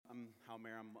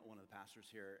Mayer. I'm one of the pastors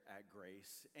here at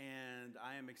Grace, and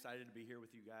I am excited to be here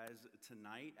with you guys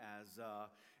tonight. As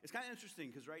it's kind of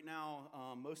interesting because right now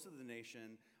most of the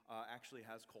nation actually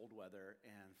has cold weather,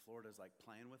 and Florida's like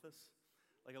playing with us,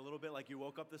 like a little bit. Like you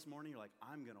woke up this morning, you're like,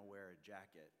 I'm gonna wear a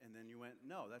jacket, and then you went,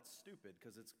 no, that's stupid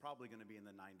because it's probably gonna be in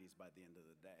the 90s by the end of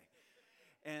the day.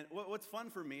 And what's fun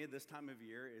for me this time of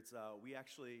year, it's we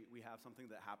have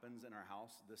something that happens in our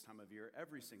house this time of year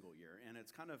every single year, and it's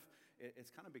kind of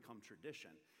become tradition.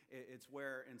 It's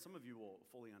where, and some of you will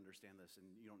fully understand this, and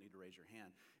you don't need to raise your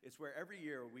hand. It's where every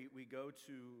year we go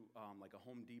to like a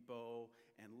Home Depot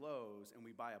and Lowe's, and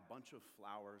we buy a bunch of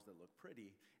flowers that look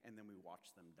pretty, and then we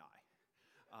watch them die.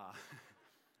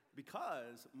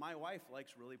 Because my wife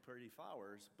likes really pretty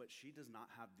flowers, but she does not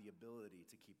have the ability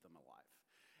to keep them alive.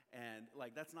 And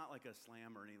like, that's not like a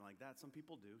slam or anything like that. Some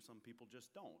people do, some people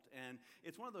just don't. And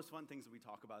it's one of those fun things that we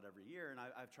talk about every year. And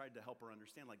I've tried to help her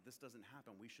understand, like, this doesn't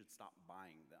happen. We should stop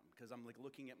buying them. Because I'm like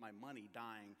looking at my money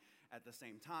dying at the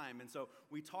same time. And so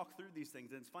we talk through these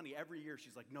things. And it's funny, every year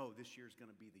she's like, no, this year's going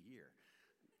to be the year.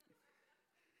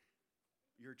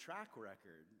 Your track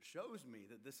record shows me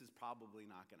that this is probably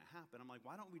not going to happen. I'm like,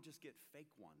 why don't we just get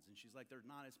fake ones? And she's like, they're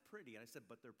not as pretty. And I said,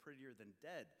 but they're prettier than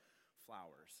dead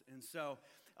flowers. And so,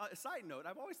 a side note,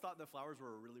 I've always thought that flowers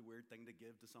were a really weird thing to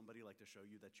give to somebody, like to show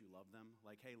you that you love them.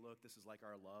 Like, hey, look, this is like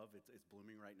our love. It's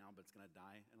blooming right now, but it's going to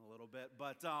die in a little bit.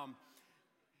 But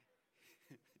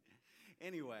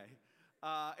anyway.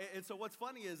 And so what's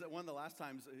funny is that one of the last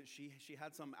times she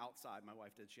had some outside, my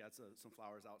wife did, she had some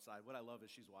flowers outside. What I love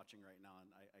is she's watching right now, and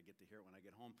I get to hear it when I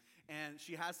get home. And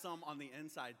she has some on the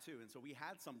inside too. And so we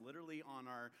had some literally on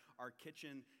our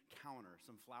kitchen counter,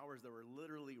 some flowers that were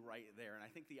literally right there. And I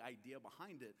think the idea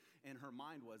behind it in her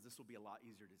mind was this will be a lot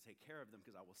easier to take care of them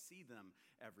because I will see them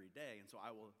every day. And so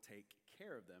I will take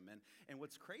care of them. And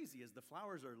what's crazy is the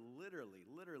flowers are literally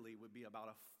would be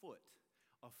about a foot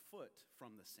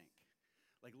from the sink.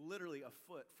 Like literally a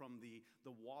foot from the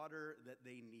water that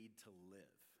they need to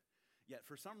live. Yet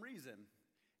for some reason,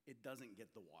 it doesn't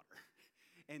get the water.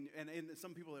 And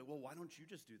some people are like, well, why don't you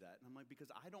just do that? And I'm like, because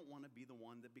I don't want to be the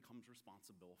one that becomes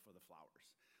responsible for the flowers.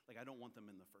 Like I don't want them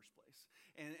in the first place.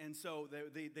 And so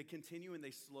they continue and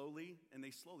they slowly,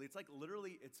 it's like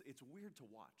literally, it's weird to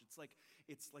watch. It's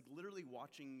like literally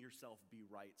watching yourself be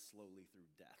right slowly through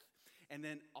death. And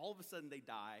then all of a sudden they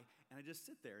die, and I just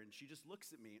sit there, and she just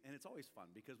looks at me, and it's always fun,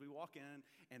 because we walk in,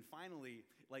 and finally,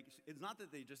 like, it's not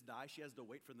that they just die, she has to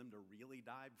wait for them to really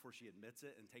die before she admits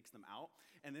it and takes them out,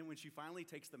 and then when she finally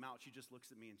takes them out, she just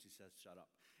looks at me and she says, shut up.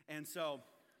 And so,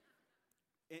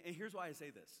 and here's why I say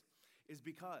this, is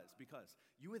because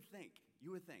you would think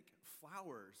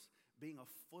flowers being a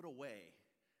foot away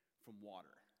from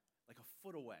water, like a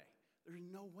foot away, there's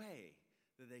no way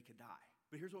that they could die.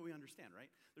 But here's what we understand, right?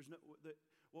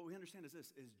 What we understand is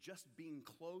this, is just being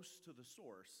close to the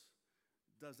source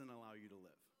doesn't allow you to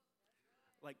live.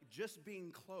 Like just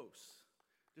being close,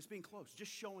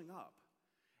 just showing up.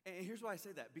 And here's why I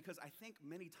say that, because I think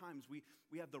many times we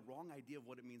have the wrong idea of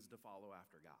what it means to follow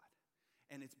after God.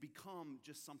 And it's become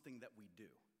just something that we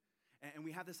do. And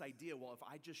we have this idea, well, if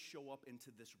I just show up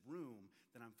into this room,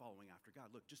 then I'm following after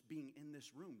God. Look, just being in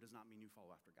this room does not mean you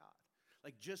follow after God.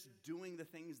 Like just doing the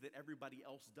things that everybody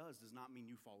else does not mean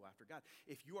you follow after God.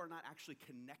 If you are not actually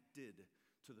connected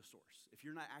to the source, if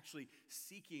you're not actually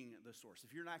seeking the source,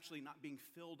 if you're actually not being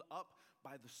filled up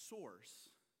by the source,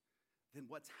 then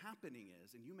what's happening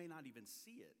is, and you may not even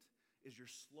see it, is you're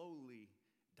slowly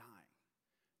dying.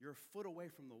 You're a foot away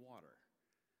from the water.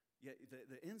 Yet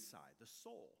the inside, the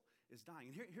soul, is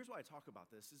dying. And here's why I talk about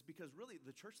this, is because really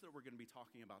the church that we're going to be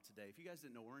talking about today, if you guys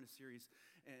didn't know, we're in a series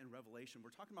in Revelation.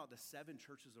 We're talking about the 7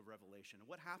 churches of Revelation. And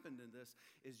what happened in this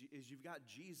is you've got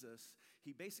Jesus.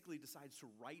 He basically decides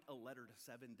to write a letter to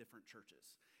 7 different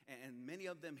churches. And many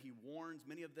of them he warns,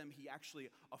 many of them he actually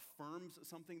affirms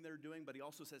something they're doing, but he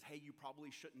also says, hey, you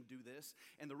probably shouldn't do this.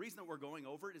 And the reason that we're going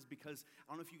over it is because,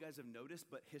 I don't know if you guys have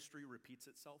noticed, but history repeats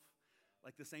itself.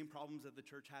 Like the same problems that the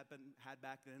church had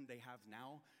back then, they have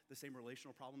now. The same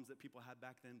relational problems that people had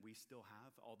back then, we still have,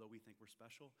 although we think we're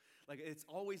special. Like it's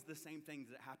always the same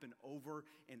things that happen over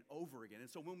and over again. And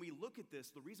so when we look at this,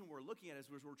 the reason we're looking at it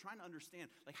is we're trying to understand,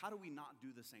 like, how do we not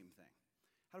do the same thing?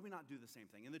 How do we not do the same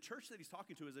thing? And the church that he's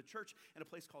talking to is a church in a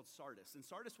place called Sardis. And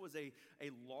Sardis was a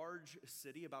large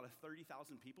city, about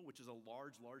 30,000 people, which is a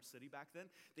large city back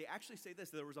then. They actually say this,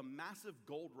 there was a massive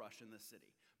gold rush in this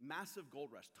city. Massive gold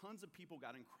rush. Tons of people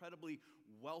got incredibly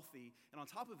wealthy. And on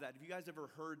top of that, have you guys ever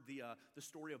heard the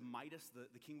story of Midas,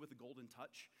 the king with the golden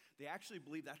touch? They actually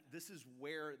believe that this is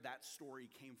where that story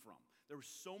came from. There was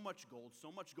so much gold,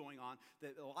 so much going on,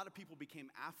 that a lot of people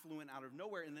became affluent out of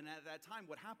nowhere. And then at that time,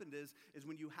 what happened is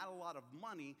when you had a lot of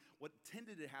money, what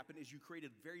tended to happen is you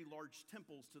created very large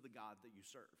temples to the god that you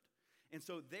served. And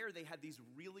so there they had these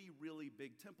really, really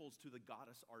big temples to the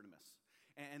goddess Artemis.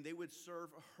 And they would serve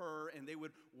her and they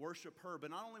would worship her.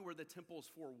 But not only were the temples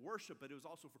for worship, but it was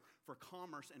also for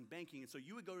commerce and banking. And so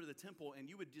you would go to the temple and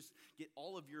you would just get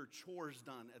all of your chores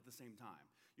done at the same time.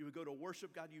 You would go to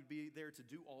worship God, you'd be there to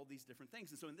do all these different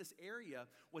things. And so in this area,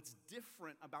 what's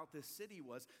different about this city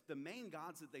was the main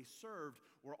gods that they served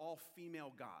were all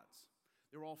female gods.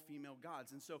 They were all female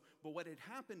gods. And so, but what had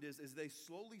happened is they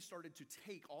slowly started to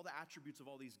take all the attributes of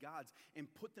all these gods and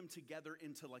put them together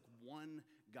into like one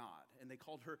God. And they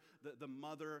called her the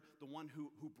mother, the one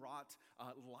who brought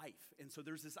life. And so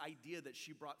there's this idea that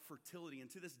she brought fertility. And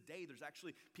to this day, there's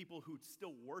actually people who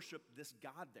still worship this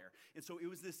God there. And so it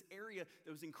was this area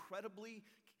that was incredibly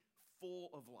full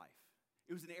of life.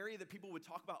 It was an area that people would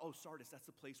talk about, oh, Sardis, that's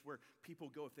the place where people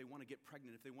go if they want to get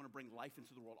pregnant, if they want to bring life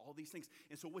into the world, all these things.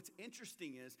 And so what's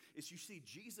interesting is you see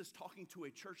Jesus talking to a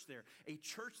church there, a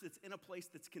church that's in a place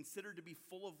that's considered to be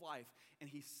full of life, and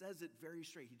he says it very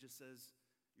straight. He just says,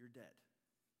 you're dead.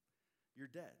 You're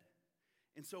dead.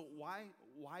 And so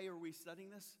why are we studying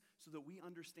this? So that we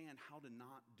understand how to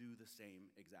not do the same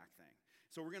exact thing.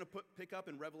 So we're going to pick up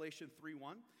in Revelation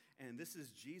 3:1. And this is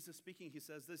Jesus speaking. He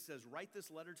says this, write this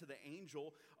letter to the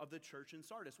angel of the church in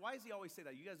Sardis. Why does he always say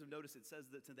that? You guys have noticed it says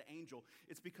that to the angel.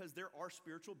 It's because there are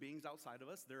spiritual beings outside of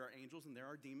us. There are angels and there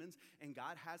are demons. And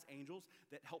God has angels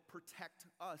that help protect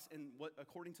us. And what,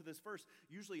 according to this verse,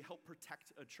 usually help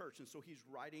protect a church. And so he's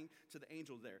writing to the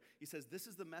angel there. He says, this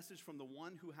is the message from the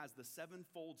one who has the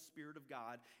sevenfold Spirit of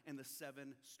God and the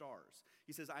 7 stars.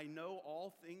 He says, I know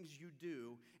all things you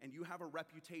do, and you have a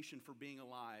reputation for being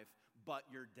alive, but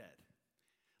you're dead.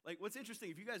 Like, what's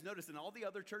interesting, if you guys notice, in all the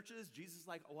other churches, Jesus is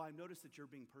like, oh, I noticed that you're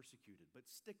being persecuted, but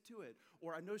stick to it.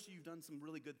 Or I noticed you've done some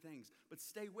really good things, but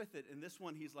stay with it. And this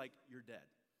one, he's like, you're dead.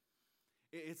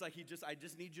 It's like I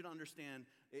just need you to understand,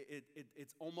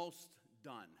 it's almost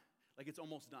done. Like, it's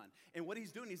almost done. And what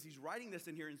he's doing is he's writing this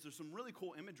in here, and there's some really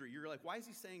cool imagery. You're like, why is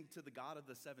he saying to the God of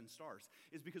the 7 stars?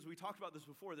 It's because we talked about this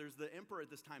before. There's the emperor at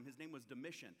this time. His name was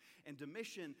Domitian. And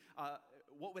Domitian,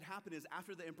 what would happen is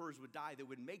after the emperors would die, they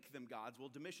would make them gods. Well,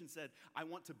 Domitian said, I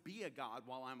want to be a god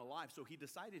while I'm alive. So he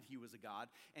decided he was a god,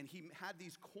 and he had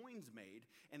these coins made,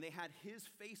 and they had his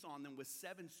face on them with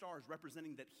 7 stars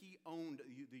representing that he owned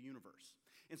the universe.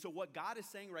 And so what God is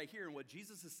saying right here, and what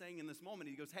Jesus is saying in this moment,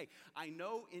 he goes, hey, I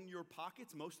know in your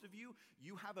pockets, most of you,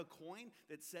 you have a coin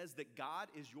that says that God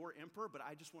is your emperor, but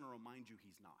I just want to remind you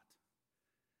he's not.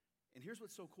 And here's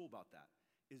what's so cool about that,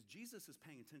 is Jesus is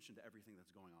paying attention to everything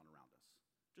that's going on around us.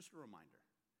 Just a reminder.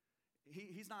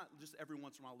 He's not just every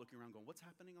once in a while looking around going, what's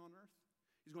happening on earth?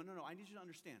 He's going, no, I need you to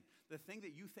understand. The thing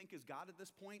that you think is God at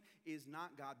this point is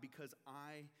not God, because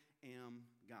I am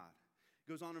God.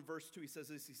 Goes on in verse 2, he says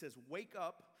this, he says, wake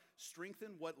up,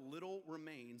 strengthen what little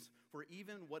remains, for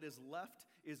even what is left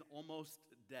is almost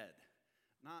dead.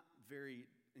 Not very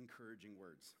encouraging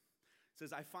words. It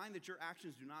says, I find that your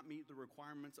actions do not meet the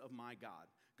requirements of my God.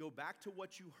 Go back to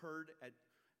what you heard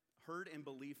and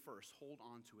believed first. Hold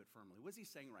on to it firmly. What is he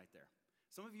saying right there?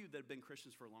 Some of you that have been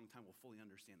Christians for a long time will fully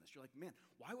understand this. You're like, man,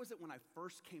 why was it when I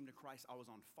first came to Christ I was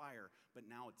on fire, but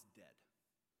now it's dead?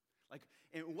 Like,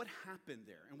 and what happened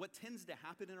there? And what tends to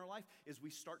happen in our life is we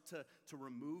start to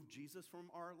remove Jesus from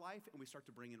our life, and we start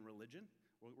to bring in religion.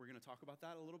 We're going to talk about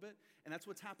that a little bit. And that's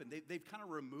what's happened. They've kind of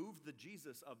removed the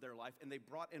Jesus of their life, and they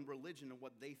brought in religion and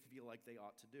what they feel like they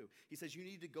ought to do. He says, you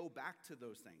need to go back to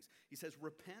those things. He says,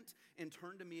 repent and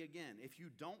turn to me again. If you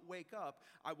don't wake up,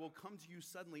 I will come to you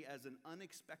suddenly as an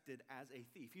unexpected, as a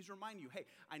thief. He's reminding you, hey,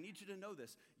 I need you to know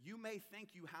this. You may think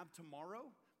you have tomorrow,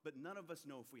 but none of us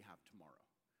know if we have tomorrow.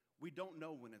 We don't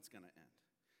know when it's going to end.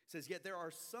 It says, yet there are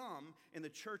some in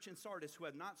the church in Sardis who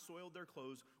have not soiled their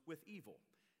clothes with evil.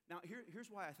 Now,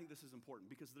 here's why I think this is important,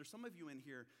 because there's some of you in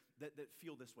here that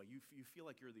feel this way. You feel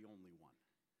like you're the only one.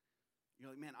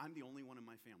 You're like, man, I'm the only one in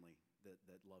my family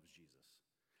that loves Jesus.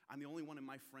 I'm the only one in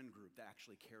my friend group that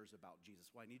actually cares about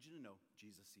Jesus. Well, I need you to know,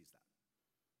 Jesus sees that.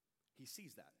 He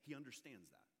sees that. He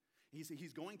understands that.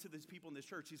 He's going to these people in this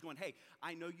church. He's going, hey,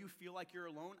 I know you feel like you're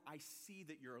alone. I see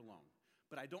that you're alone.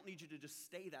 But I don't need you to just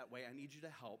stay that way. I need you to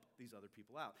help these other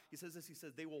people out. He says this, he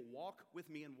says, they will walk with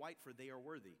me in white, for they are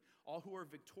worthy. All who are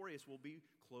victorious will be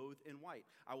clothed in white.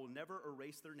 I will never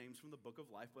erase their names from the book of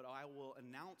life, but I will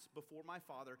announce before my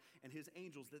Father and his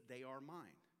angels that they are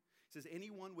mine. He says,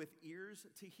 anyone with ears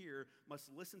to hear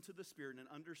must listen to the Spirit and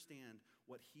understand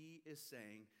what he is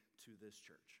saying to this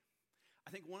church. I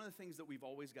think one of the things that we've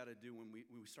always got to do when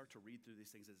we start to read through these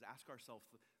things is ask ourselves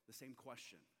the same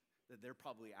question that they're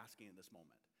probably asking in this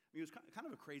moment. I mean, it was kind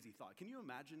of a crazy thought. Can you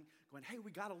imagine going, hey,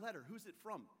 we got a letter. Who's it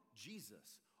from?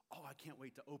 Jesus. Oh, I can't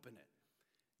wait to open it.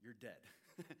 You're dead.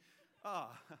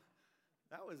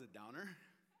 That was a downer.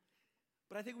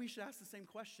 But I think we should ask the same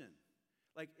question.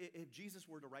 Like, if Jesus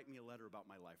were to write me a letter about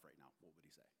my life right now, what would he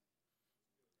say?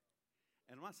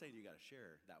 And I'm not saying you got to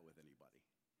share that with anybody.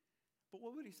 But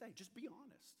what would he say? Just be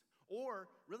honest. Or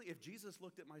really, if Jesus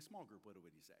looked at my small group, what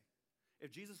would he say?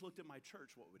 If Jesus looked at my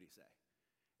church, what would he say?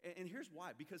 And here's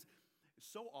why. Because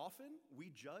so often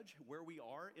we judge where we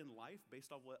are in life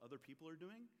based on what other people are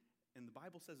doing. And the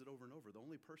Bible says it over and over. The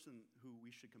only person who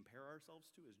we should compare ourselves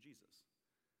to is Jesus.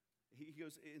 He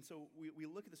goes, and so we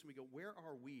look at this and we go, where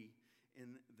are we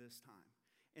in this time?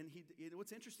 And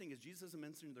what's interesting is Jesus isn't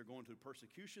mentioning they're going through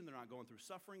persecution, they're not going through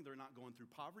suffering, they're not going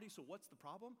through poverty. So what's the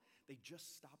problem? They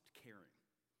just stopped caring.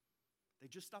 They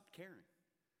just stopped caring.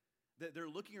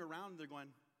 They're looking around and they're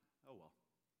going, oh well.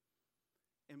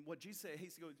 And what Jesus said,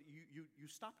 he goes, you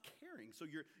stopped caring, so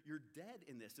you're dead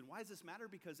in this. And why does this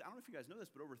matter? Because I don't know if you guys know this,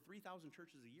 but over 3,000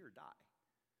 churches a year die.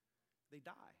 They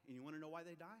die. And you want to know why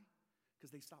they die?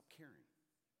 Because they stopped caring.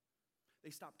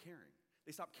 They stopped caring.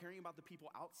 They stop caring about the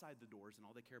people outside the doors, and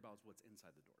all they care about is what's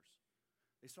inside the doors.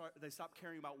 They stop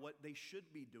caring about what they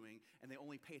should be doing, and they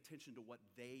only pay attention to what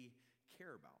they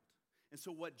care about. And so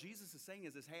what Jesus is saying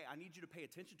is this, hey, I need you to pay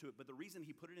attention to it, but the reason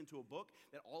he put it into a book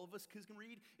that all of us can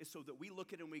read is so that we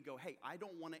look at it and we go, hey, I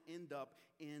don't want to end up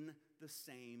in the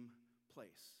same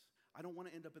place. I don't want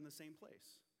to end up in the same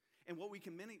place. And what we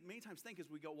can many times think is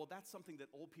we go, well, that's something that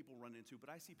old people run into, but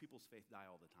I see people's faith die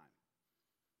all the time.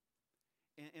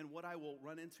 And what I will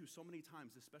run into so many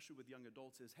times, especially with young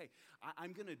adults, is, hey,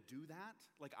 I'm going to do that.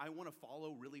 Like, I want to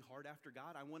follow really hard after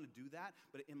God. I want to do that,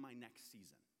 but in my next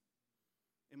season.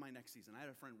 In my next season. I had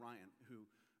a friend, Ryan,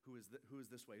 who is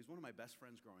this way. He's one of my best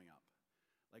friends growing up.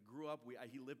 Like, grew up,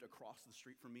 he lived across the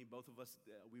street from me. Both of us,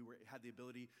 had the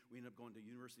ability. We ended up going to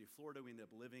University of Florida. We ended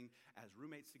up living as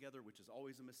roommates together, which is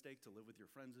always a mistake, to live with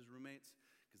your friends as roommates,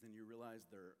 because then you realize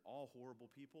they're all horrible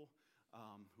people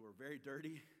who are very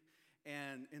dirty.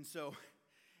 And so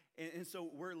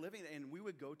we're living, and we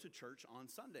would go to church on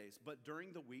Sundays. But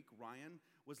during the week, Ryan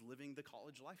was living the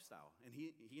college lifestyle, and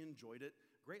he enjoyed it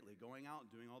greatly, going out,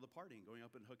 doing all the partying, going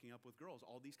up and hooking up with girls,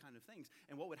 all these kind of things.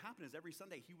 And what would happen is every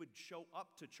Sunday he would show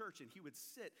up to church, and he would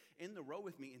sit in the row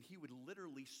with me, and he would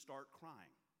literally start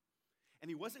crying. And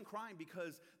he wasn't crying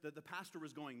because the pastor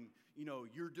was going,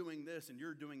 you're doing this and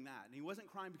you're doing that. And he wasn't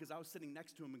crying because I was sitting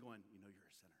next to him and going, you're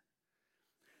a sinner.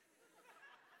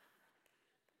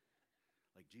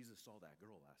 Like Jesus saw that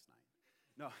girl last night.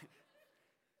 No,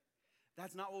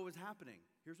 that's not what was happening.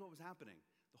 Here's what was happening.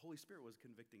 The Holy Spirit was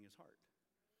convicting his heart.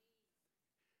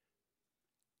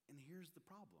 And here's the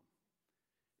problem,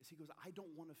 is he goes, I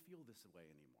don't want to feel this way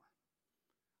anymore.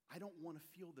 I don't want to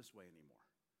feel this way anymore.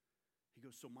 He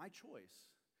goes, so my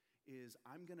choice is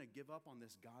I'm going to give up on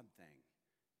this God thing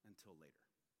until later.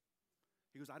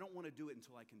 He goes, I don't want to do it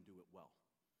until I can do it well.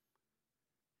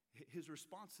 His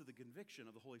response to the conviction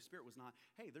of the Holy Spirit was not,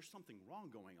 hey, there's something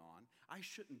wrong going on. I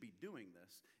shouldn't be doing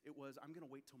this. It was, I'm going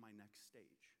to wait till my next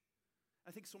stage.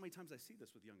 I think so many times I see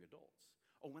this with young adults.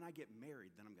 Oh, when I get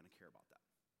married, then I'm going to care about that.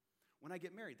 When I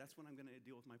get married, that's when I'm going to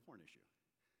deal with my porn issue.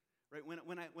 Right?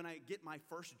 When I get my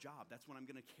first job, that's when I'm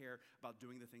going to care about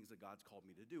doing the things that God's called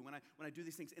me to do. When I do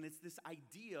these things, and it's this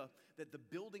idea that the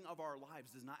building of our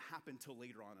lives does not happen till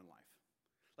later on in life.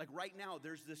 Like right now,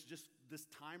 there's this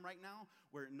time right now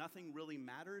where nothing really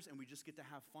matters and we just get to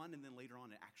have fun, and then later on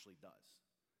it actually does.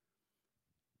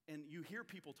 And you hear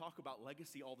people talk about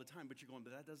legacy all the time, but you're going,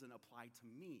 but that doesn't apply to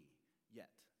me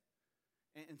yet.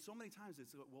 And so many times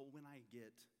it's, well, when I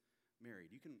get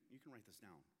married, you can write this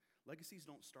down. Legacies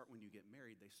don't start when you get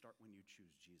married, they start when you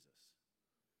choose Jesus.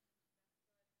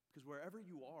 Because wherever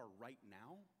you are right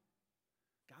now,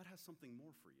 God has something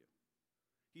more for you.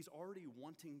 He's already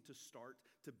wanting to start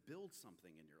to build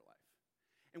something in your life.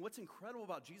 And what's incredible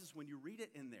about Jesus, when you read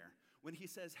it in there, when he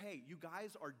says, hey, you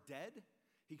guys are dead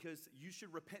because you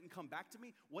should repent and come back to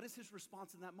me, what is his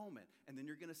response in that moment? And then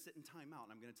you're going to sit in time out,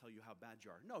 and I'm going to tell you how bad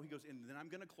you are. No, he goes, and then I'm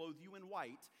going to clothe you in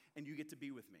white, and you get to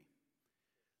be with me.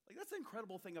 Like, that's the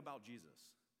incredible thing about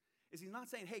Jesus. Is he's not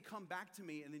saying, hey, come back to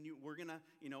me, and then we're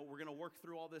gonna work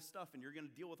through all this stuff, and you're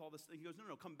gonna deal with all this. He goes,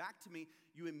 no, come back to me.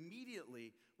 You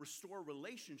immediately restore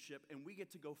relationship, and we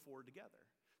get to go forward together.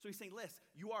 So he's saying, listen,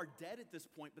 you are dead at this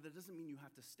point, but that doesn't mean you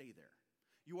have to stay there.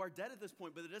 You are dead at this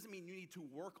point, but it doesn't mean you need to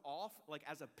work off, like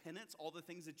as a penance, all the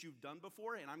things that you've done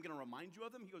before, and I'm gonna remind you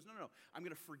of them. He goes, no, I'm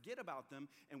gonna forget about them,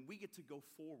 and we get to go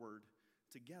forward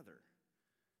together.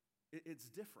 It's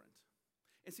different.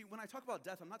 And see, when I talk about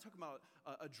death, I'm not talking about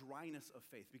a dryness of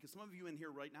faith, because some of you in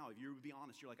here right now, if you would be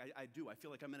honest, you're like, I do. I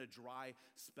feel like I'm in a dry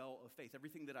spell of faith.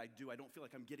 Everything that I do, I don't feel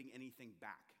like I'm getting anything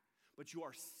back. But you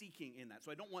are seeking in that.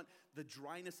 So I don't want the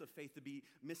dryness of faith to be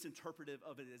misinterpretive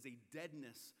of it as a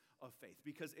deadness of faith,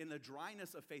 because in the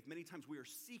dryness of faith, many times we are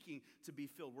seeking to be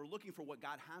filled. We're looking for what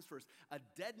God has for us. A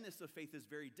deadness of faith is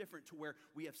very different, to where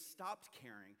we have stopped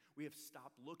caring, we have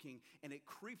stopped looking, and it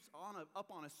creeps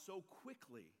up on us so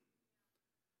quickly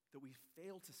that we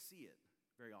fail to see it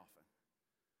very often.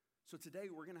 So today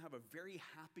we're going to have a very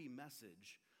happy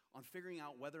message on figuring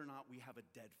out whether or not we have a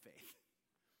dead faith.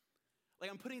 Like,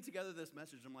 I'm putting together this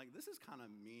message, I'm like, this is kind of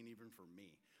mean even for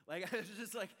me. Like, it's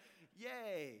just like,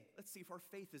 yay, let's see if our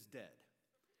faith is dead.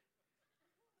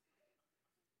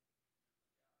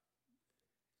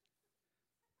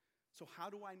 So how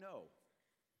do I know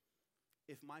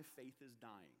if my faith is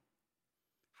dying?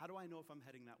 How do I know if I'm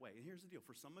heading that way? And here's the deal.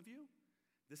 For some of you,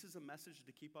 this is a message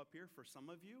to keep up here. For some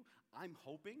of you, I'm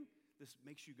hoping this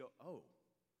makes you go, oh,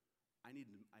 I need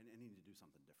to do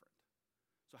something different.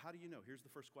 So how do you know? Here's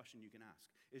the first question you can ask.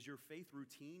 Is your faith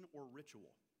routine or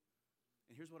ritual?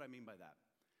 And here's what I mean by that.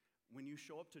 When you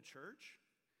show up to church,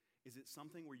 is it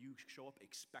something where you show up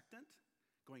expectant,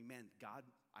 going, man, God,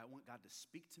 I want God to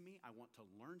speak to me. I want to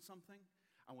learn something.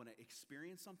 I want to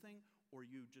experience something. Or are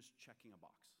you just checking a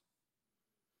box?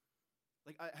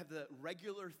 Like, have the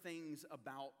regular things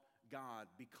about God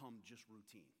become just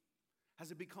routine?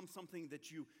 Has it become something that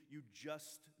you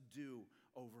just do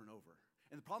over and over?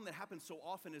 And the problem that happens so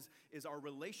often is our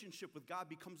relationship with God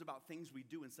becomes about things we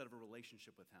do instead of a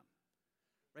relationship with Him.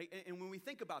 Right? And when we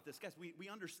think about this, guys, we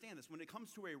understand this. When it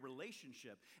comes to a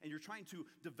relationship and you're trying to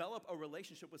develop a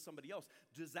relationship with somebody else,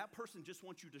 does that person just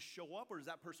want you to show up, or does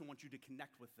that person want you to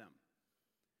connect with them?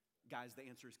 Guys, the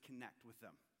answer is connect with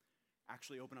them.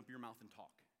 Actually open up your mouth and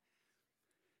talk.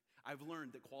 I've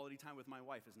learned that quality time with my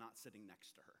wife is not sitting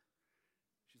next to her.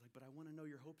 She's like, but I want to know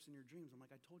your hopes and your dreams. I'm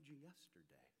like, I told you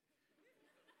yesterday.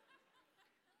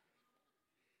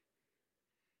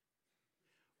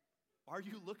 Are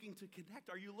you looking to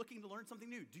connect? Are you looking to learn something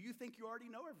new? Do you think you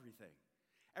already know everything?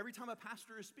 Every time a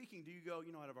pastor is speaking, do you go,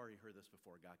 you know what, I've already heard this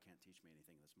before. God can't teach me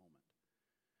anything in this moment.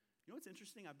 You know what's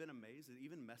interesting? I've been amazed that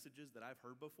even messages that I've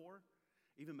heard before,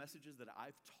 even messages that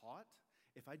I've taught,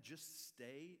 if I just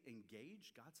stay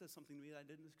engaged, God says something to me that I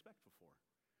didn't expect before.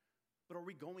 But are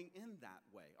we going in that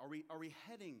way? Are we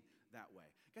heading that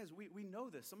way? Guys, we know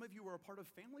this. Some of you were a part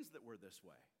of families that were this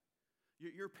way.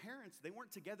 Your parents, they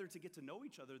weren't together to get to know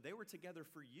each other. They were together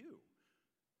for you.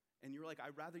 And you're like,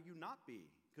 I'd rather you not be,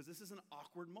 because this is an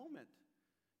awkward moment.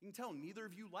 You can tell neither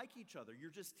of you like each other. You're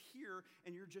just here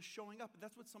and you're just showing up.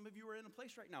 That's what some of you are in a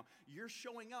place right now. You're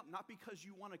showing up not because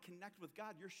you want to connect with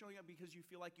God. You're showing up because you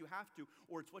feel like you have to,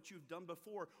 or it's what you've done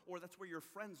before, or that's where your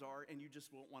friends are and you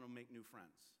just won't want to make new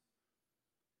friends.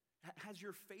 Has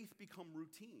your faith become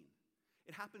routine?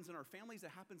 It happens in our families,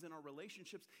 it happens in our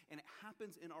relationships, and it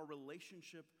happens in our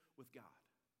relationship with God.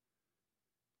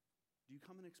 Do you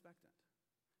come in expectant?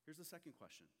 Here's the second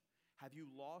question. Have you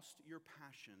lost your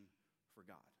passion for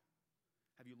God?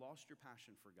 Have you lost your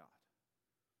passion for God?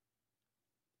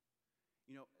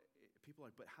 You know, people are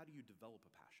like, but how do you develop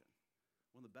a passion?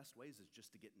 One of the best ways is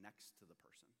just to get next to the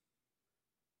person,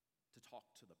 to talk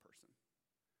to the person.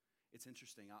 It's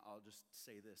interesting, I'll just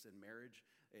say this. In marriage,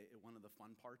 one of the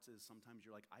fun parts is sometimes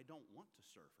you're like, I don't want to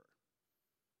serve her.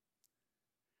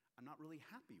 I'm not really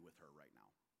happy with her right now.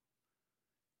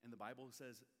 And the Bible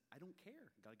says, I don't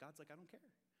care. God's like, I don't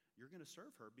care. You're going to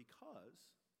serve her because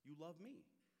you love me.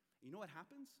 You know what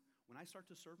happens? When I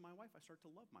start to serve my wife, I start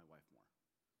to love my wife more.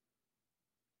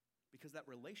 Because that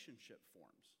relationship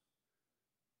forms.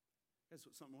 Guys,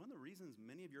 one of the reasons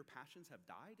many of your passions have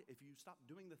died, if you stop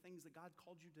doing the things that God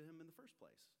called you to Him in the first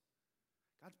place.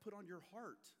 God's put on your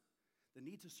heart the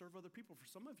need to serve other people. For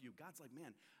some of you, God's like,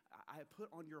 man, I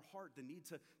put on your heart the need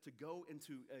to go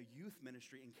into a youth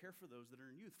ministry and care for those that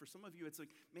are in youth. For some of you, it's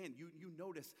like, man, you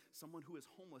notice someone who is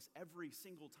homeless every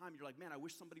single time. You're like, man, I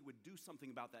wish somebody would do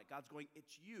something about that. God's going,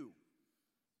 it's you.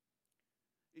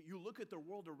 You look at the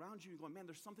world around you and going, man,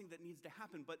 there's something that needs to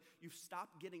happen, but you've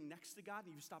stopped getting next to God,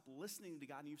 and you've stopped listening to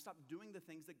God, and you've stopped doing the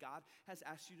things that God has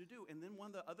asked you to do. And then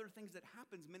one of the other things that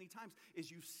happens many times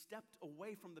is you've stepped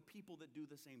away from the people that do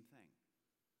the same thing.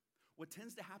 What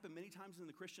tends to happen many times in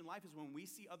the Christian life is when we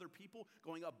see other people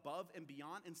going above and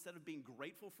beyond, instead of being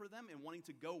grateful for them and wanting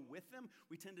to go with them,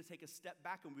 we tend to take a step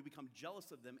back and we become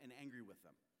jealous of them and angry with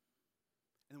them.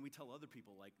 And then we tell other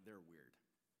people like they're weird.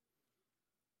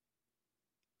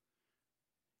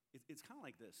 It's kind of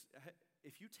like this.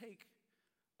 If you take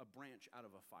a branch out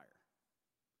of a fire,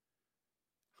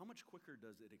 how much quicker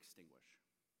does it extinguish?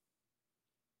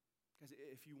 Guys,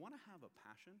 if you want to have a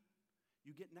passion,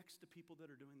 you get next to people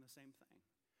that are doing the same thing.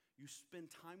 You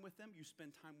spend time with them, you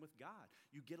spend time with God.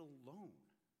 You get alone.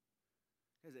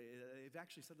 Guys, I've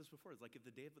actually said this before. It's like if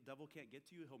the devil can't get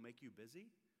to you, he'll make you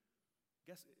busy.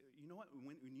 Guess, you know what?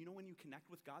 When you connect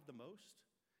with God the most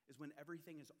is when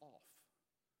everything is off.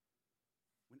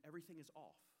 When everything is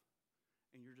off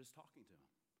and you're just talking to him.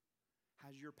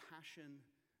 Has your passion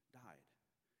died?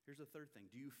 Here's the third thing.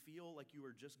 Do you feel like you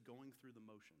are just going through the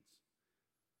motions?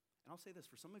 And I'll say this,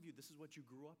 for some of you, this is what you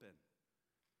grew up in.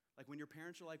 Like when your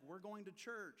parents are like, we're going to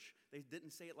church, they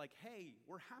didn't say it like, hey,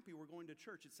 we're happy we're going to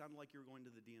church. It sounded like you were going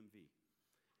to the DMV.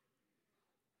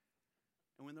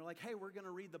 And when they're like, hey, we're going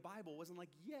to read the Bible, it wasn't like,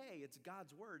 yay, it's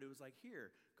God's word. It was like, here,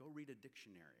 go read a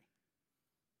dictionary.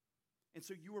 And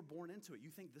so you were born into it. You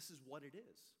think this is what it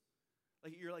is.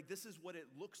 Like you're like, this is what it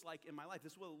looks like in my life.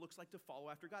 This is what it looks like to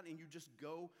follow after God. And you just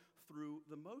go through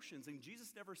the motions. And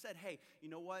Jesus never said, hey, you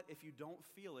know what? If you don't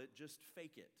feel it, just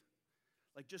fake it.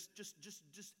 Like just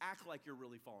act like you're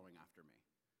really following after me.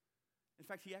 In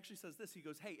fact, he actually says this. He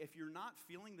goes, hey, if you're not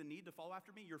feeling the need to follow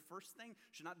after me, your first thing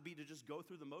should not be to just go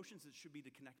through the motions. It should be to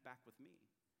connect back with me.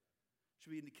 It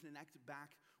should be to connect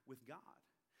back with God.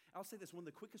 I'll say this, one of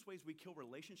the quickest ways we kill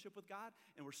relationship with God,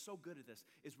 and we're so good at this,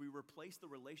 is we replace the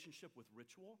relationship with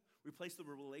ritual, replace the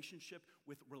relationship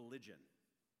with religion.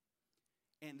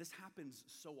 And this happens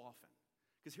so often.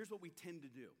 Because here's what we tend to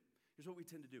do.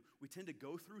 We tend to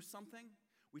go through something.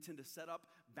 We tend to set up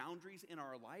boundaries in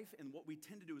our life. And what we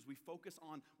tend to do is we focus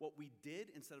on what we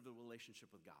did instead of the relationship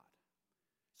with God.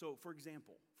 So for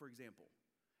example,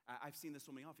 I've seen this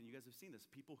so many often. You guys have seen this.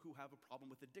 People who have a problem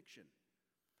with addiction.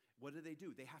 What do?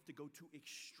 They have to go to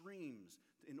extremes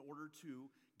in order to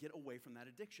get away from that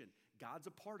addiction. God's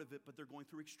a part of it, but they're going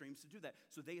through extremes to do that.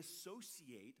 So they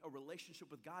associate a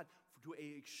relationship with God to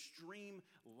an extreme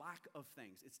lack of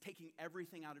things. It's taking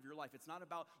everything out of your life. It's not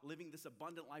about living this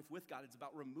abundant life with God. It's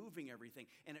about removing everything.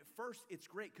 And at first, it's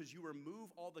great because you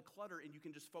remove all the clutter and you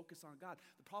can just focus on God.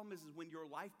 The problem is when your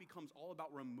life becomes all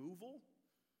about removal,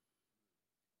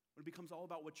 when it becomes all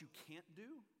about what you can't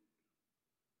do,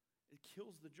 it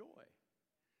kills the joy.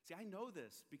 See, I know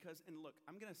this because, and look,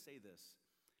 I'm going to say this,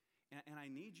 and I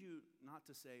need you not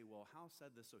to say, well, Hal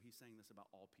said this, so he's saying this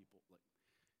about all people. Look,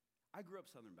 I grew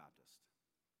up Southern Baptist,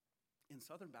 and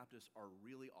Southern Baptists are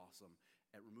really awesome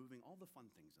at removing all the fun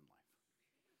things in life.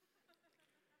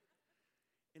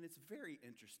 And it's very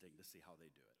interesting to see how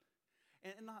they do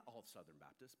it. And not all Southern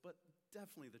Baptists, but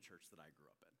definitely the church that I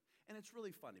grew up in. And it's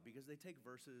really funny because they take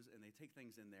verses and they take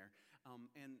things in there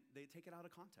and they take it out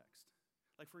of context.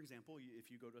 Like, for example,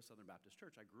 if you go to a Southern Baptist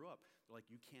church, I grew up, they're like,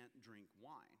 you can't drink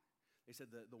wine. They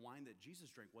said the wine that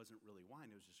Jesus drank wasn't really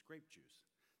wine, it was just grape juice.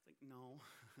 It's like, no,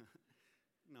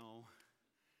 no,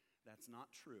 that's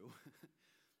not true.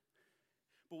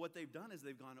 But what they've done is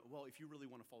they've gone, well, if you really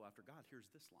want to follow after God,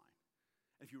 here's this line.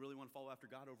 If you really want to follow after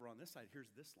God over on this side,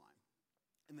 here's this line.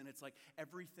 And then it's like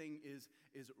everything is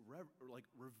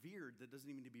revered that doesn't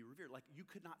even need to be revered. Like you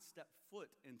could not step foot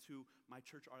into my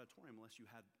church auditorium unless you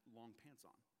had long pants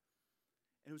on.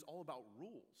 And it was all about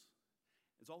rules.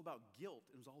 It was all about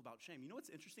guilt. It was all about shame. You know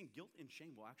what's interesting? Guilt and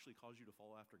shame will actually cause you to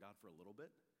follow after God for a little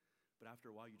bit, but after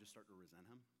a while you just start to resent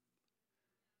him.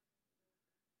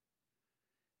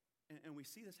 And we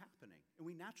see this happening. And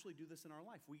we naturally do this in our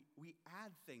life. We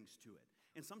add things to it.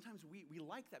 And sometimes we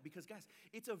like that because, guys,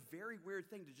 it's a very weird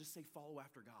thing to just say follow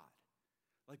after God.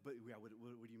 Like, but yeah, what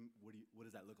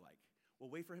does that look like?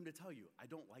 Well, wait for him to tell you, I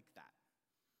don't like that.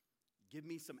 Give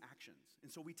me some actions.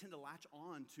 And so we tend to latch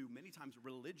on to many times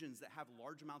religions that have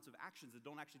large amounts of actions that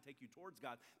don't actually take you towards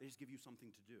God. They just give you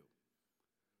something to do.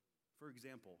 For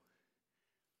example,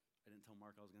 I didn't tell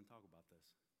Mark I was going to talk about this.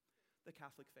 The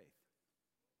Catholic faith.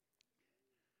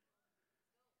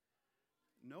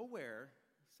 Nowhere,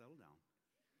 settle down.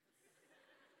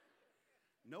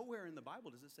 Nowhere in the Bible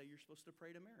does it say you're supposed to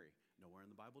pray to Mary. Nowhere in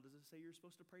the Bible does it say you're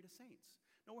supposed to pray to saints.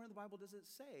 Nowhere in the Bible does it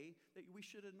say that we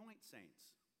should anoint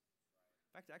saints.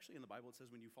 In fact, actually in the Bible it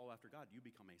says when you follow after God, you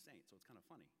become a saint, so it's kind of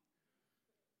funny.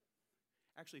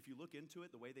 Actually, if you look into it,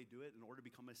 the way they do it, in order to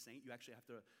become a saint, you actually have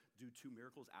to do 2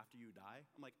 miracles after you die.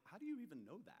 I'm like, how do you even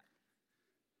know that?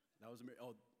 That was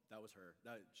that was her.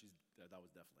 That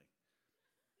was definitely.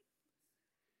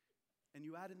 And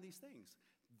you add in these things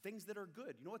that are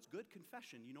good. You know what's good?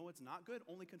 Confession. You know what's not good?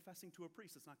 Only confessing to a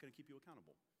priest that's not going to keep you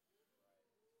accountable.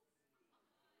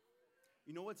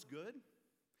 You know what's good?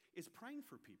 Is praying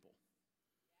for people.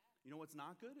 You know what's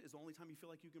not good? Is the only time you feel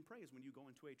like you can pray is when you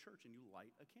go into a church and you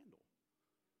light a candle.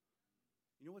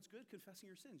 You know what's good? Confessing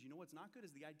your sins. You know what's not good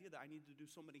is the idea that I need to do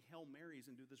so many Hail Marys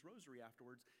and do this rosary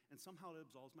afterwards, and somehow it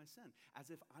absolves my sin, as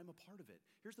if I'm a part of it.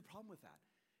 Here's the problem with that.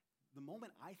 The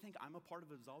moment I think I'm a part of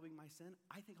absolving my sin,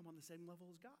 I think I'm on the same level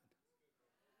as God.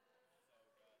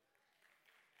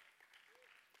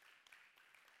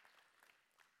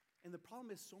 And the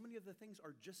problem is so many of the things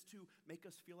are just to make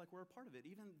us feel like we're a part of it.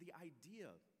 Even the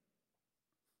idea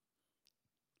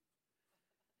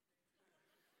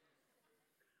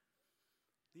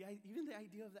even the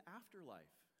idea of the afterlife.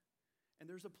 And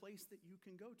there's a place that you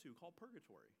can go to called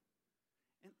purgatory.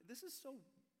 And this is so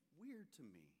weird to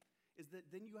me, is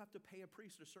that then you have to pay a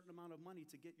priest a certain amount of money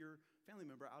to get your family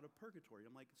member out of purgatory.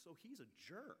 I'm like, so he's a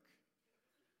jerk.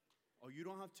 Oh, you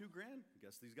don't have $2,000?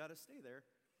 Guess he's got to stay there.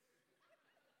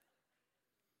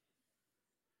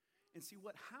 And see,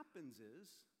 what happens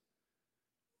is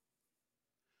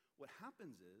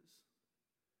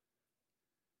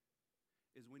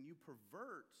when you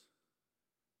pervert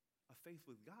a faith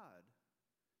with God,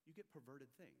 you get perverted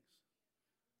things.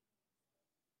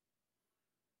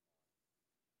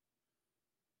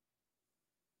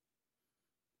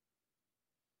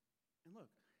 And look,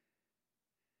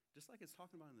 just like it's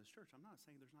talking about in this church, I'm not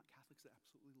saying there's not Catholics that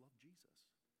absolutely love Jesus.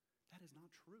 That is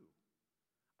not true.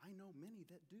 I know many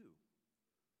that do.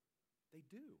 They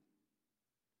do.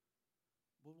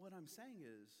 But what I'm saying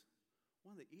is,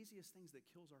 one of the easiest things that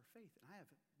kills our faith, and I have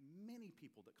many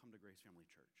people that come to Grace Family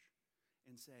Church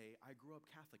and say, I grew up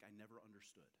Catholic, I never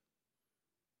understood.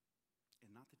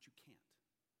 And not that you can't,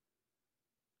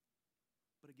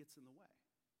 but it gets in the way.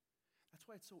 That's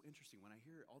why it's so interesting when I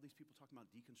hear all these people talking about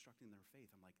deconstructing their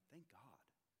faith. I'm like, thank God,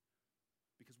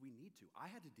 because we need to. I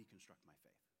had to deconstruct my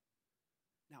faith.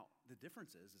 Now, the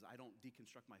difference is I don't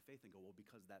deconstruct my faith and go, well,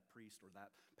 because that priest or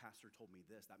that pastor told me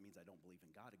this, that means I don't believe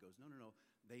in God. It goes, no.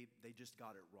 They just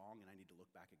got it wrong, and I need to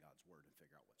look back at God's word and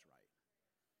figure out what's right.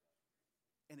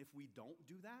 And if we don't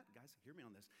do that, guys, hear me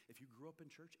on this. If you grew up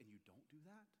in church and you don't do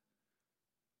that,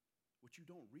 what you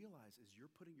don't realize is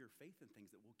you're putting your faith in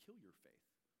things that will kill your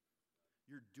faith.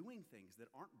 You're doing things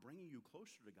that aren't bringing you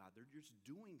closer to God. They're just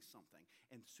doing something.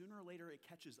 And sooner or later, it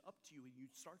catches up to you, and you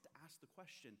start to ask the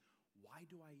question, why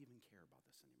do I even care about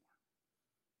this anymore?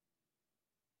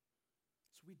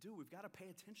 So we've got to pay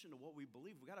attention to what we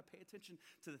believe. We've got to pay attention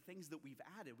to the things that we've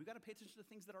added. We've got to pay attention to the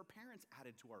things that our parents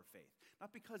added to our faith. Not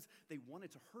because they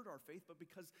wanted to hurt our faith, but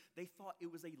because they thought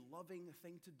it was a loving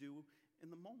thing to do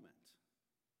in the moment.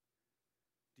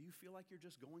 Do you feel like you're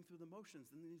just going through the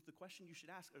motions? And then the question you should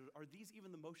ask, are these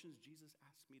even the motions Jesus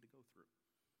asked me to go through?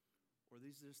 Or are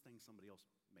these just things somebody else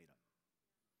made up?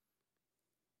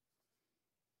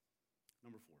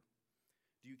 Number 4,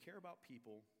 do you care about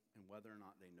people and whether or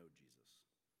not they know Jesus?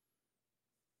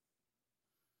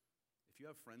 If you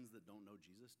have friends that don't know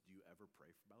Jesus, do you ever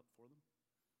pray for them?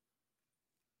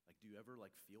 Like, do you ever,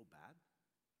 feel bad?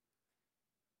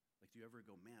 Like, do you ever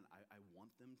go, man, I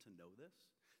want them to know this?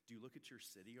 Do you look at your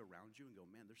city around you and go,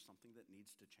 man, there's something that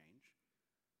needs to change?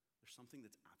 There's something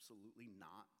that's absolutely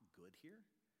not good here?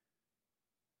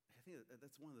 I think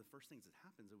that's one of the first things that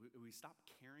happens. We stop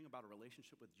caring about a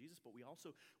relationship with Jesus, but we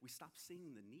stop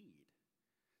seeing the need.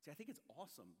 See, I think it's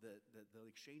awesome that the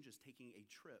exchange is taking a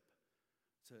trip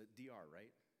to DR,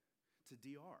 right? To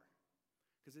DR.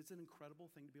 Because it's an incredible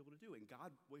thing to be able to do. And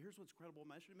God, here's what's incredible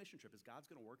about mission trip is God's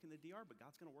going to work in the DR, but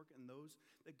God's going to work in those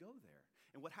that go there.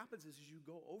 And what happens is you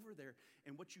go over there,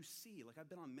 and what you see, like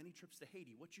I've been on many trips to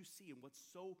Haiti, what you see and what's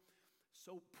so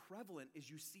prevalent is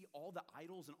you see all the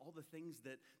idols and all the things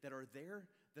that are there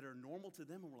that are normal to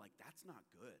them, and we're like, that's not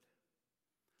good.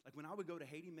 Like when I would go to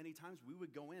Haiti many times, we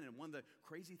would go in, and one of the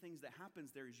crazy things that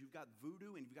happens there is you've got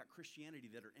voodoo and you've got Christianity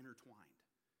that are intertwined.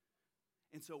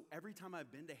 And so every time I've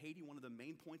been to Haiti, one of the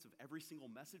main points of every single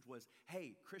message was,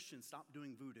 hey, Christians, stop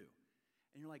doing voodoo.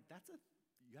 And you're like,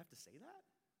 you have to say that?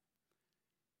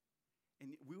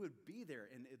 And we would be there,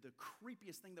 and the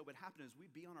creepiest thing that would happen is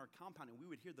we'd be on our compound, and we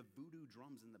would hear the voodoo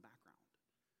drums in the background.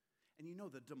 And you know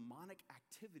the demonic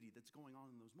activity that's going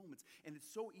on in those moments. And it's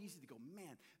so easy to go,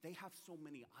 man, they have so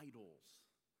many idols.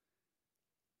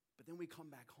 But then we come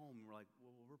back home, and we're like,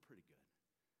 well, we're pretty good.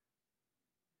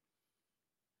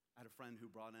 I had a friend who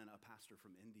brought in a pastor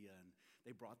from India, and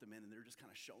they brought them in, and they're just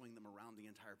kind of showing them around the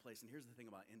entire place. And here's the thing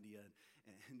about India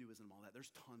and Hinduism and all that.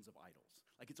 There's tons of idols.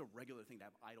 Like, it's a regular thing to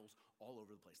have idols all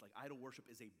over the place. Like, idol worship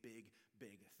is a big,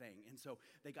 big thing. And so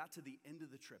they got to the end of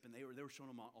the trip, and they were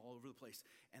showing them all over the place.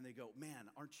 And they go,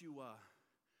 man, aren't you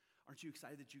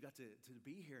excited that you got to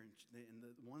be here? And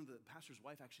one of the pastor's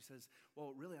wife actually says,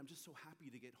 well, really, I'm just so happy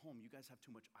to get home. You guys have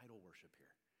too much idol worship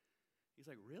here. He's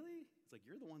like, really? It's like,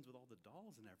 you're the ones with all the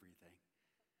dolls and everything.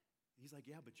 He's like,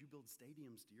 yeah, but you build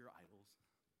stadiums to your idols.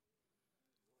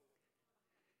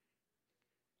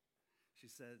 She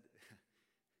said,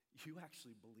 you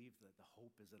actually believe that the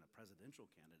hope is in a presidential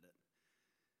candidate,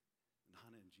 not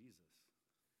in Jesus.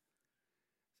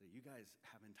 So you guys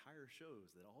have entire shows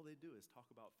that all they do is talk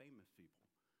about famous people.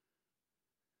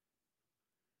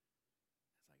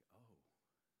 It's like, oh.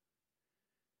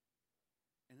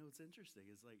 And what's interesting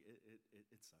is like,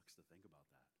 it sucks to think about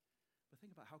that. But think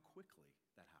about how quickly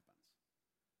that happens.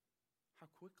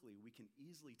 How quickly we can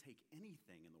easily take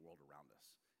anything in the world around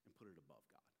us and put it above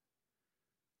God.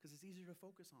 Because it's easier to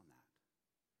focus on that.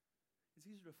 It's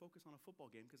easier to focus on a football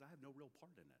game because I have no real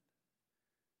part in it.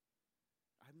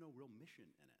 I have no real mission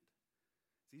in it.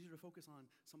 It's easier to focus on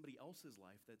somebody else's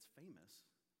life that's famous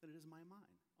than it is on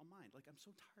mine. Like, I'm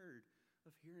so tired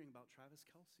of hearing about Travis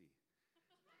Kelce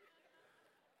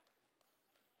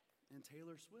and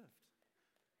Taylor Swift.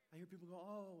 I hear people go,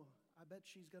 oh, I bet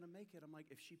she's going to make it. I'm like,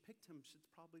 if she picked him, it's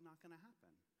probably not going to happen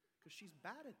because she's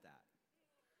bad at that.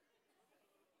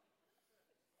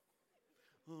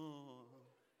 Oh.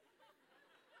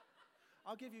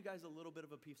 I'll give you guys a little bit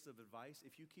of a piece of advice.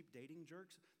 If you keep dating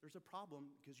jerks, there's a problem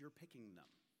because you're picking them.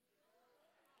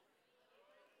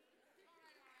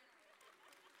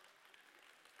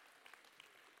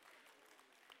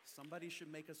 Somebody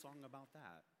should make a song about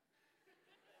that.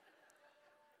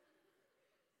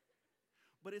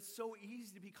 But it's so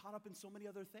easy to be caught up in so many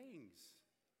other things.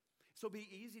 So be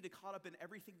easy to caught up in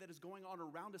everything that is going on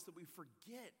around us that we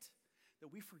forget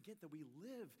that we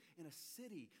live in a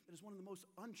city that is one of the most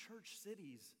unchurched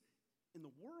cities in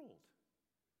the world.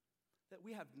 That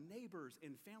we have neighbors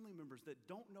and family members that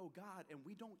don't know God and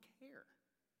we don't care.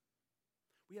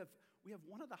 We have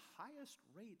one of the highest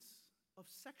rates of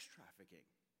sex trafficking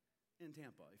in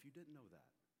Tampa, if you didn't know that.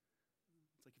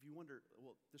 It's like if you wonder,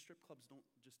 well, the strip clubs don't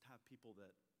just have people that,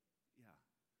 yeah.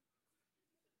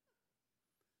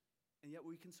 And yet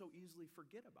we can so easily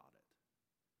forget about it.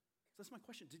 So that's my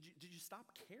question. Did you stop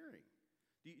caring?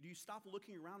 Do you stop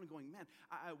looking around and going, man,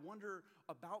 I wonder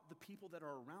about the people that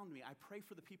are around me. I pray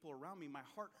for the people around me. My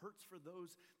heart hurts for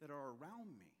those that are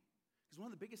around me. Because one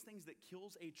of the biggest things that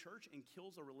kills a church and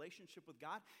kills a relationship with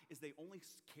God is they only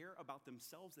care about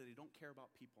themselves, that they don't care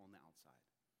about people on the outside.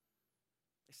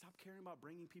 They stop caring about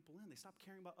bringing people in. They stop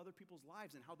caring about other people's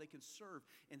lives and how they can serve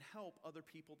and help other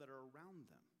people that are around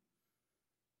them.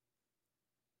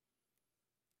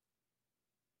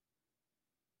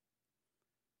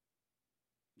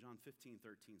 John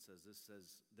 15:13 says,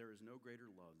 there is no greater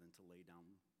love than to lay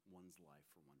down one's life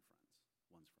for one's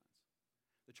friends.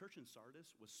 The church in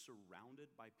Sardis was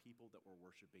surrounded by people that were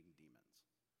worshiping demons,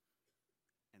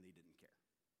 and they didn't care.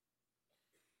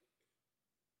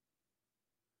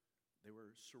 They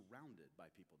were surrounded by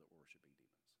people that were worshiping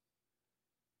demons,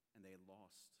 and they had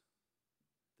lost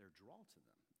their draw to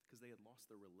them because they had lost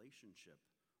their relationship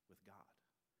with God.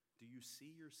 Do you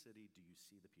see your city? Do you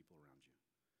see the people around you?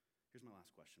 Here's my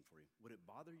last question for you. Would it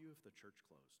bother you if the church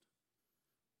closed?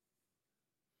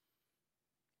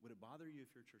 Would it bother you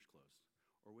if your church closed?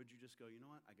 Or would you just go, you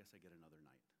know what, I guess I get another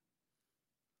night.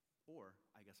 Or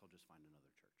I guess I'll just find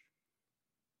another church.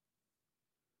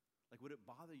 Like, would it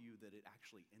bother you that it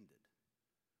actually ended?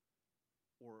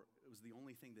 Or it was the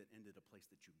only thing that ended a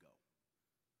place that you go?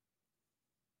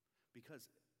 Because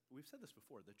we've said this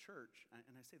before, the church,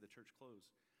 and I say the church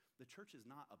closed, the church is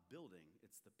not a building,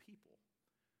 it's the people.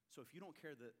 So if you don't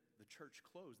care that the church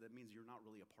closed, that means you're not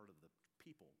really a part of the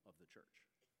people of the church.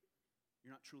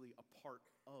 You're not truly a part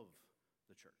of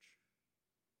the church.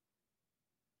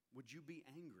 Would you be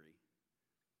angry?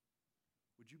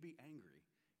 Would you be angry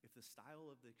if the style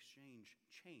of the exchange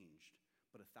changed,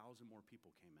 but 1,000 more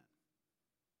people came in?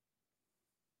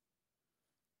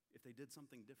 If they did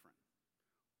something different,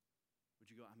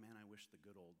 would you go, oh, man, I wish the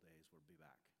good old days would be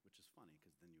back? Which is funny,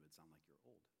 because then you would sound like you're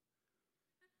old.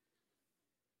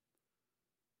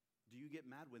 Do you get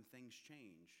mad when things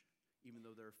change, even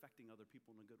though they're affecting other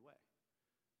people in a good way?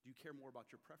 Do you care more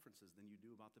about your preferences than you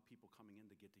do about the people coming in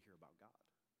to get to hear about God?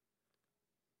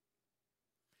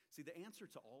 See, the answer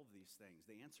to all of these things,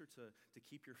 the answer to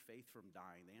keep your faith from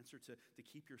dying, the answer to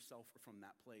keep yourself from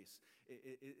that place,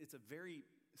 it's a very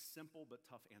simple but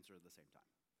tough answer at the same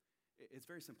time. It's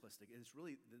very simplistic. It's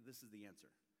really, this is the answer.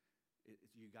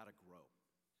 You got to grow.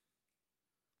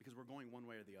 Because we're going one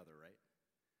way or the other, right?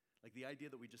 Like, the idea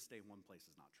that we just stay in one place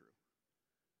is not true.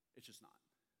 It's just not.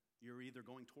 You're either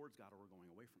going towards God or we're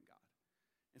going away from God.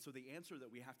 And so the answer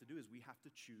that we have to do is we have to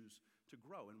choose to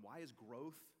grow. And why is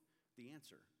growth the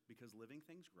answer? Because living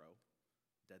things grow,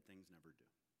 dead things never do.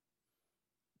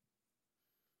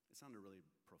 It sounded really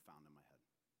profound in my head.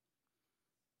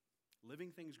 Living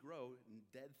things grow, and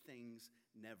dead things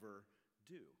never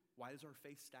do. Why is our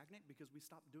faith stagnant? Because we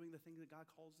stop doing the things that God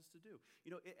calls us to do.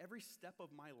 You know, every step of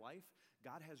my life,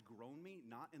 God has grown me,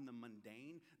 not in the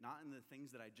mundane, not in the things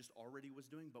that I just already was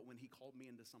doing, but when he called me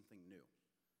into something new.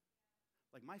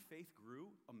 Like my faith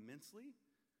grew immensely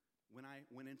when I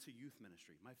went into youth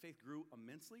ministry. My faith grew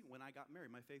immensely when I got married.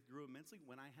 My faith grew immensely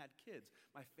when I had kids.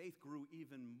 My faith grew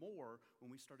even more when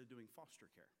we started doing foster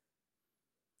care.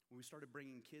 When we started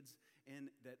bringing kids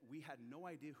in that we had no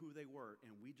idea who they were,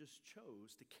 and we just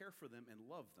chose to care for them and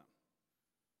love them,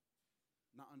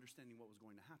 not understanding what was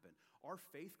going to happen. Our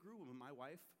faith grew when my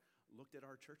wife looked at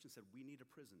our church and said, we need a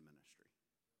prison ministry.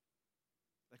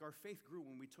 Like our faith grew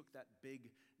when we took that big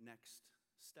next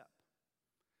step.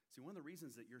 See, one of the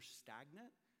reasons that you're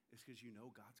stagnant is because you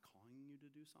know God's calling you to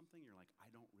do something. You're like,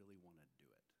 I don't really want to do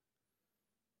it.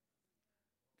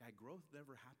 Guy, growth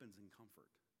never happens in comfort.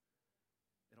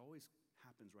 It always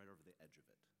happens right over the edge of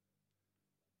it.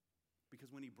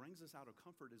 Because when he brings us out of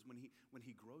comfort is when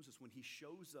he grows us, when he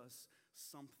shows us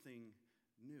something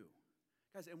new.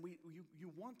 Guys, and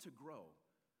you want to grow.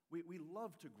 We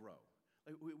love to grow.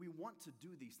 Like we want to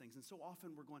do these things. And so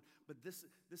often we're going, but this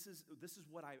is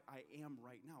what I am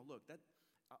right now. Look,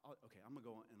 okay, I'm going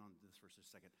to go in on this for just a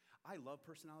second. I love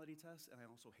personality tests, and I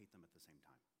also hate them at the same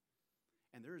time.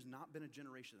 And there has not been a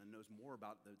generation that knows more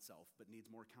about itself but needs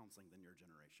more counseling than your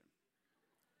generation.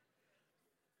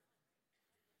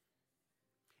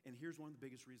 And here's one of the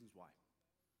biggest reasons why.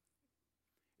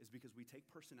 Is because we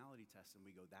take personality tests and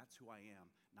we go, that's who I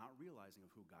am, not realizing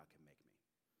of who God can make me.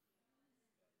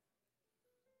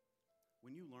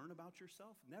 When you learn about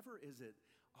yourself, never is it,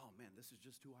 oh man, this is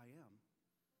just who I am.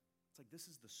 It's like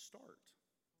this is the start.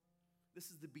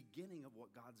 This is the beginning of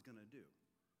what God's going to do.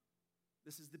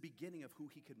 This is the beginning of who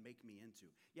he could make me into.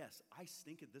 Yes, I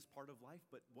stink at this part of life,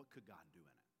 but what could God do in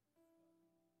it?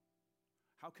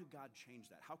 How could God change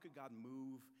that? How could God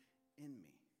move in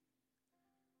me?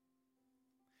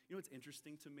 You know what's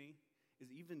interesting to me is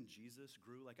even Jesus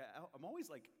grew. Like I'm always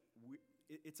like,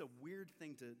 it's a weird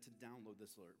thing to download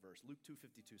this verse. Luke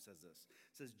 2:52 says this.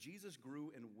 It says, Jesus grew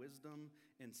in wisdom,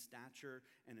 in stature,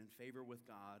 and in favor with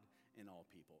God and all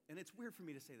people. And it's weird for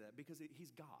me to say that because he's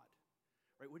God.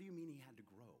 Right? What do you mean he had to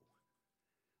grow?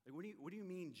 Like, what do you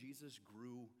mean Jesus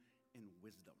grew in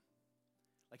wisdom?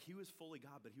 Like he was fully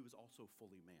God, but he was also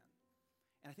fully man.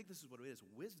 And I think this is what it is.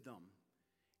 Wisdom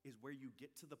is where you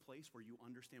get to the place where you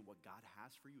understand what God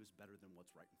has for you is better than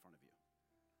what's right in front of you.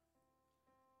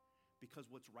 Because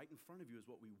what's right in front of you is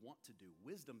what we want to do.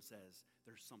 Wisdom says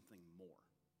there's something more.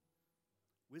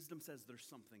 Wisdom says there's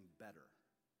something better.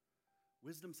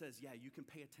 Wisdom says, yeah, you can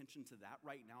pay attention to that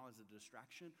right now as a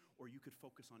distraction, or you could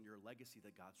focus on your legacy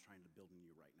that God's trying to build in you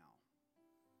right now.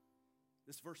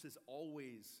 This verse has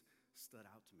always stood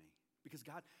out to me because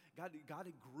God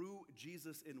grew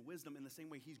Jesus in wisdom in the same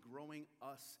way he's growing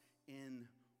us in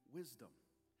wisdom.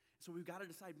 So we've got to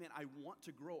decide, man, I want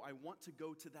to grow. I want to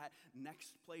go to that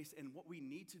next place. And what we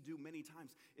need to do many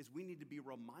times is we need to be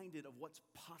reminded of what's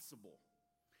possible.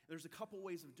 There's a couple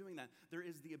ways of doing that. There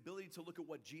is the ability to look at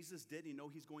what Jesus did. You know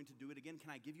he's going to do it again. Can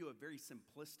I give you a very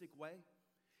simplistic way?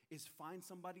 Is find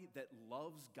somebody that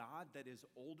loves God, that is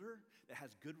older, that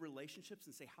has good relationships,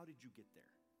 and say, how did you get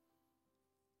there?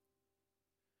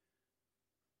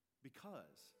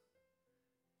 Because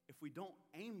if we don't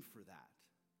aim for that,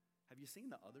 have you seen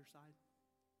the other side?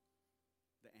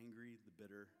 The angry, the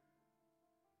bitter,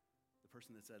 the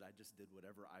person that said, I just did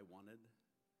whatever I wanted,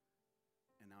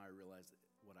 and now I realize that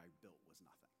what I built was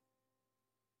nothing.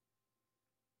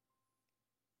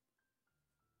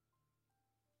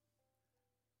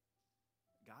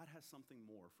 God has something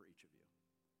more for each of you.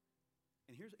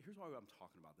 And here's why I'm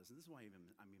talking about this, and this is why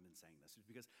I'm even saying this, is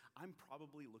because I'm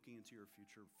probably looking into your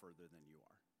future further than you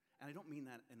are. And I don't mean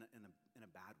that in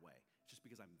a bad way. It's just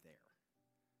because I'm there.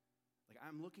 Like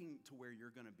I'm looking to where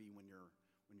you're going to be when you're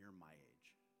my age,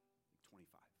 like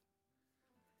 25.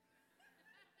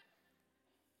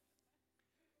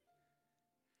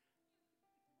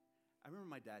 I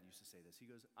remember my dad used to say this. He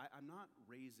goes, I'm not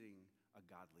raising a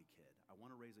godly kid. I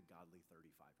want to raise a godly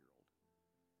 35-year-old.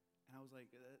 And I was like,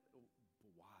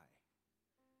 why?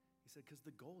 He said, because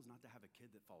the goal is not to have a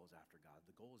kid that follows after God.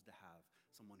 The goal is to have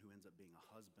someone who ends up being a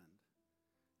husband,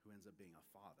 who ends up being a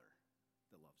father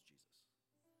that loves Jesus.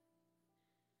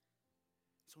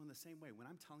 So in the same way,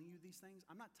 when I'm telling you these things,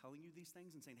 I'm not telling you these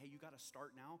things and saying, hey, you got to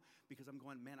start now because I'm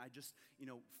going, man, I just,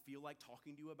 feel like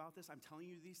talking to you about this. I'm telling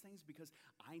you these things because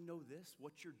I know this,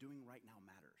 what you're doing right now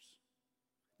matters.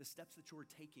 The steps that you're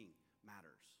taking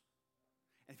matters.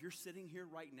 And if you're sitting here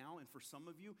right now, and for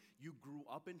some of you, you grew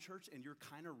up in church and you're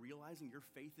kind of realizing your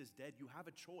faith is dead, you have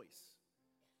a choice.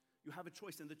 You have a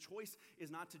choice, and the choice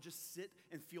is not to just sit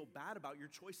and feel bad about it.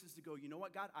 Your choice is to go, you know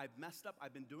what, God, I've messed up.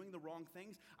 I've been doing the wrong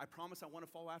things. I promise I want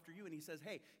to follow after you. And he says,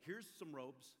 hey, here's some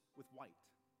robes with white.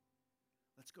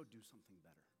 Let's go do something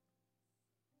better.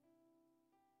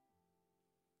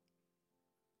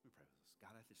 Let me pray with us.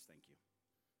 God, I just thank you.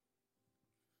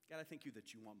 God, I thank you that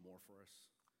you want more for us,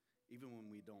 even when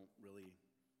we don't really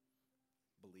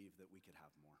believe that we could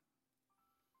have more.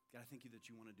 God, I thank you that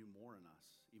you want to do more in us,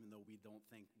 even though we don't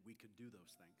think we could do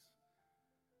those things.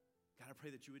 God, I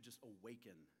pray that you would just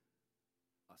awaken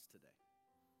us today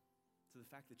to the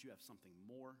fact that you have something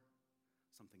more,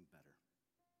 something better.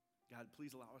 God,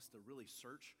 please allow us to really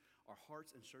search our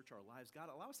hearts and search our lives. God,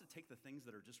 allow us to take the things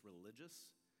that are just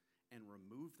religious and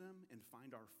remove them and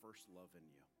find our first love in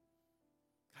you.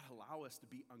 God, allow us to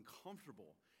be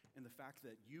uncomfortable in the fact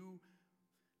that you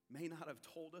may not have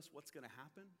told us what's going to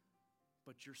happen,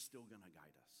 but you're still going to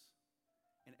guide us.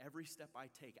 And every step I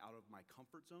take out of my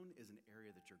comfort zone is an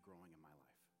area that you're growing in my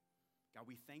life. God,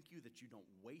 we thank you that you don't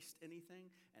waste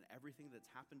anything, and everything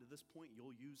that's happened to this point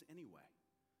you'll use anyway.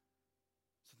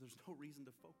 So there's no reason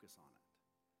to focus on it.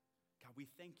 God, we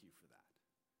thank you for that.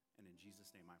 And in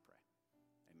Jesus' name I pray.